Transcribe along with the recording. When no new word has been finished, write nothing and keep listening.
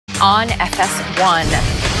on FS1.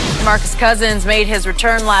 DeMarcus Cousins made his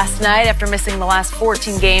return last night after missing the last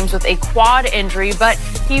 14 games with a quad injury, but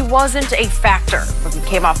he wasn't a factor. He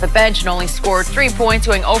came off the bench and only scored 3 points,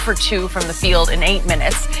 going 0 for 2 from the field in 8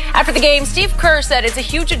 minutes. After the game, Steve Kerr said it's a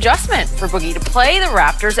huge adjustment for Boogie to play the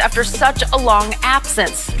Raptors after such a long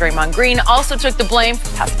absence. Draymond Green also took the blame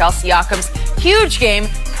for Pascal Siakam's huge game,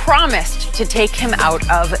 promised to take him out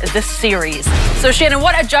of the series. So, Shannon,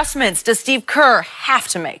 what adjustments does Steve Kerr have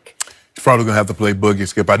to make? He's probably going to have to play Boogie,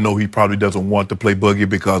 Skip. I know he probably doesn't want to play Boogie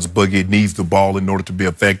because Boogie needs the ball in order to be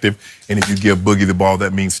effective. And if you give Boogie the ball,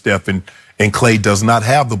 that means Steph and Clay does not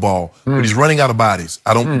have the ball. But he's running out of bodies.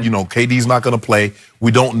 KD's not going to play.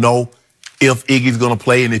 We don't know if Iggy's going to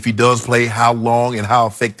play, and if he does play, how long and how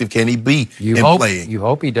effective can he be in playing? You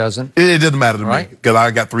hope he doesn't. It doesn't matter to me because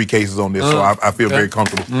I got 3 cases on this, so I feel very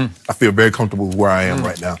comfortable. I feel very comfortable with where I am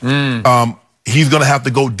right now. He's going to have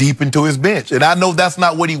to go deep into his bench. And I know that's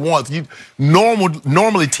not what he wants.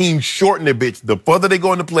 Normally, teams shorten their bench. The further they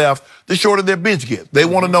go in the playoffs, the shorter their bench gets. They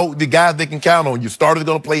want to know the guys they can count on. Your starter's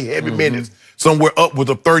going to play heavy minutes, somewhere up with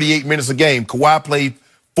 38 minutes a game. Kawhi played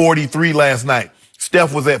 43 last night.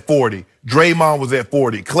 Steph was at 40. Draymond was at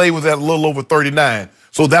 40. Clay was at a little over 39.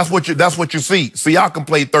 So that's what you see. Siakam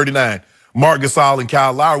played 39. Marc Gasol and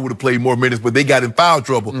Kyle Lowry would have played more minutes, but they got in foul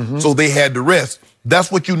trouble, so they had to rest.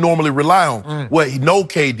 That's what you normally rely on. Well, no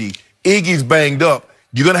KD. Iggy's banged up.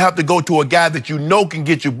 You're going to have to go to a guy that you know can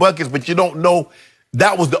get you buckets, but you don't know.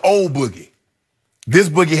 That was the old Boogie. This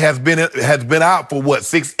Boogie has been out for,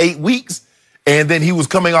 6-8 weeks? And then he was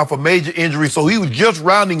coming off a major injury, so he was just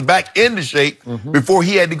rounding back into shape before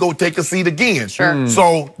he had to go take a seat again.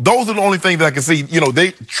 So those are the only things that I can see.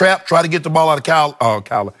 They try to get the ball out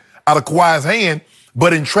of Kawhi's hand,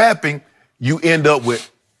 but in trapping, you end up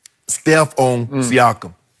with Steph on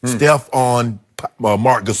Siakam, Steph on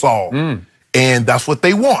Marc Gasol, and that's what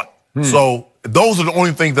they want. So those are the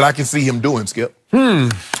only things that I can see him doing, Skip.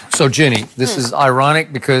 So, Jenny, this is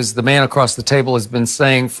ironic because the man across the table has been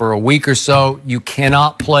saying for a week or so, you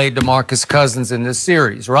cannot play DeMarcus Cousins in this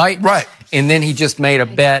series, right? Right. And then he just made a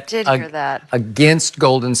bet against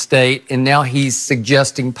Golden State, and now he's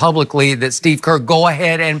suggesting publicly that Steve Kerr go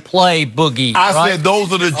ahead and play Boogie. I said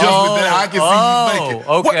those are the adjustments that I can see he's making.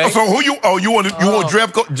 Okay. So who you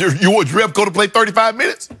want Drevko to play 35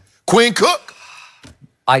 minutes? Quinn Cook?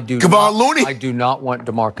 I do not want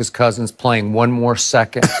DeMarcus Cousins playing one more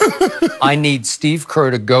second. I need Steve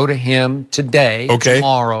Kerr to go to him today,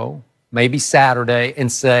 tomorrow, maybe Saturday, and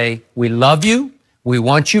say, we love you. We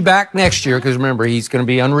want you back next year, because remember, he's going to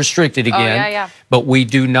be unrestricted again. But we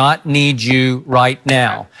do not need you right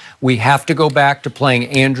now. We have to go back to playing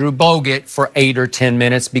Andrew Bogut for 8 or 10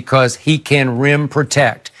 minutes because he can rim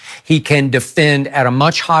protect. He can defend at a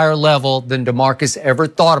much higher level than DeMarcus ever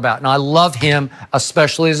thought about. And I love him,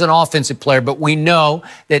 especially as an offensive player, but we know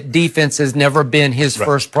that defense has never been his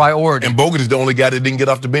first priority. And Bogut is the only guy that didn't get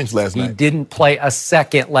off the bench last night. He didn't play a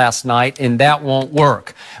second last night, and that won't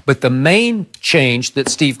work. But the main change that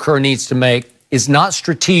Steve Kerr needs to make is not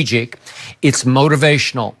strategic, it's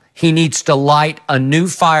motivational. He needs to light a new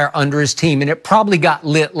fire under his team, and it probably got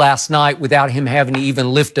lit last night without him having to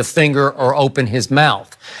even lift a finger or open his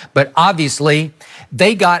mouth. But obviously,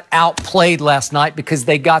 they got outplayed last night because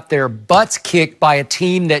they got their butts kicked by a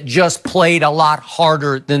team that just played a lot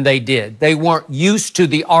harder than they did. They weren't used to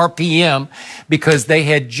the RPM because they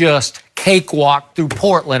had just cakewalk through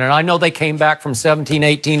Portland. And I know they came back from 17,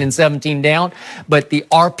 18, and 17 down, but the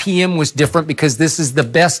RPM was different because this is the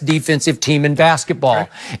best defensive team in basketball.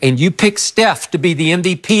 And you pick Steph to be the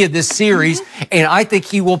MVP of this series, and I think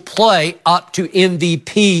he will play up to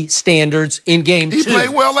MVP standards in game 2. He played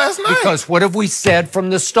well last night. Because what have we said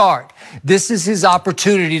from the start? This is his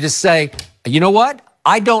opportunity to say, you know what?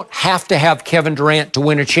 I don't have to have Kevin Durant to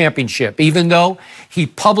win a championship, even though he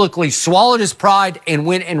publicly swallowed his pride and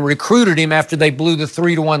went and recruited him after they blew the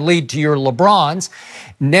 3-1 lead to your LeBrons.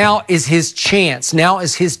 Now is his chance. Now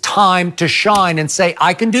is his time to shine and say,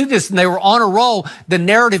 I can do this. And they were on a roll. The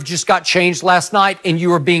narrative just got changed last night, and you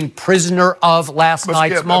were being prisoner of last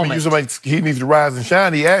night's moment. He needs to rise and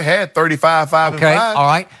shine. He had 35, 5, and 5. All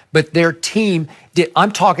right. But their team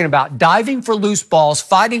I'm talking about diving for loose balls,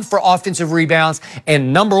 fighting for offensive rebounds,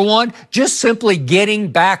 and number one, just simply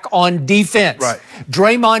getting back on defense.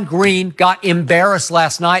 Draymond Green got embarrassed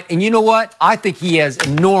last night, and you know what? I think he has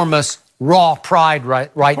enormous raw pride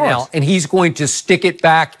right now, and he's going to stick it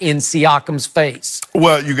back in Siakam's face.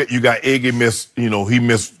 Well, you got Iggy missed, he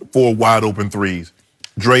missed 4 wide open threes.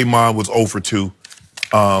 Draymond was 0 for 2.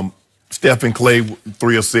 Steph and Clay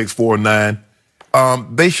 3 of 6, 4 of 9.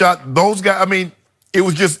 They shot those guys. I mean, it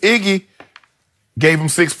was just Iggy gave him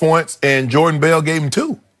 6 points and Jordan Bell gave him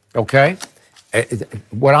 2. Okay?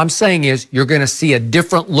 What I'm saying is you're going to see a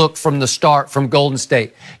different look from the start from Golden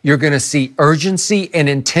State. You're going to see urgency and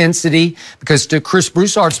intensity because to Chris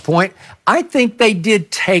Broussard's point, I think they did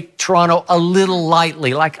take Toronto a little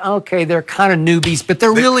lightly. Like, okay, they're kind of newbies, but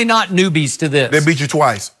they're really not newbies to this. They beat you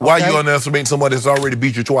twice. Why are you underestimating somebody that's already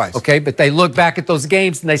beat you twice? Okay, but they look back at those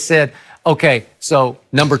games and they said, okay, so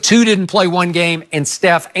number 2 didn't play one game, and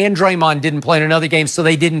Steph and Draymond didn't play in another game, so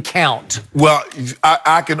they didn't count. Well,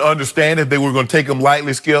 I can understand if they were going to take them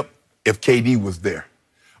lightly, Skip, if KD was there.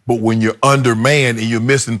 But when you're undermanned and you're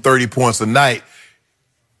missing 30 points a night,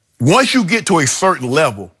 once you get to a certain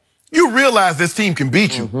level, you realize this team can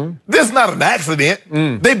beat you. This is not an accident.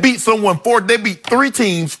 They beat they beat 3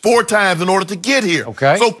 teams 4 times in order to get here.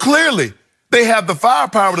 Okay. So clearly, they have the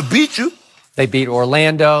firepower to beat you. They beat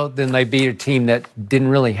Orlando, then they beat a team that didn't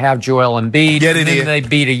really have Joel Embiid. Yeah, and then they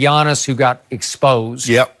beat a Giannis who got exposed.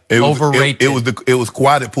 Yep. Overrated. It was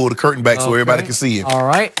Kawhi that pulled the curtain back so everybody could see him. All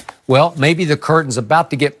right. Well, maybe the curtain's about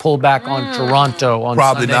to get pulled back on Toronto on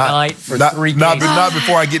Sunday night for 3 cases. Not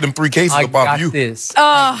before I get them 3 cases up off you.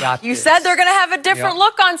 You said they're going to have a different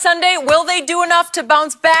look on Sunday. Will they do enough to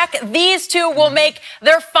bounce back? These two will make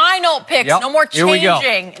their final picks. Yep. No more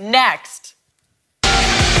changing. Next.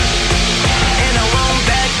 And I won't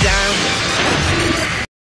back down.